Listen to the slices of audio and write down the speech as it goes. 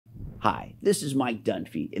Hi, this is Mike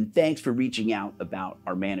Dunfee, and thanks for reaching out about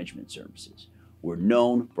our management services. We're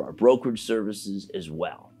known for our brokerage services as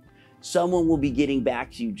well. Someone will be getting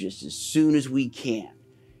back to you just as soon as we can.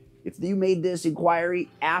 If you made this inquiry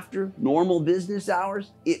after normal business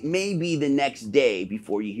hours, it may be the next day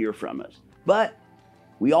before you hear from us. But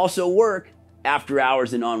we also work after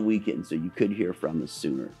hours and on weekends, so you could hear from us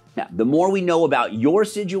sooner. Now, the more we know about your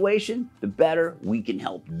situation, the better we can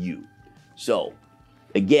help you. So,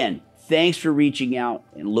 again, thanks for reaching out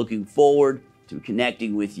and looking forward to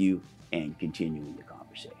connecting with you and continuing the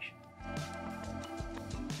conversation.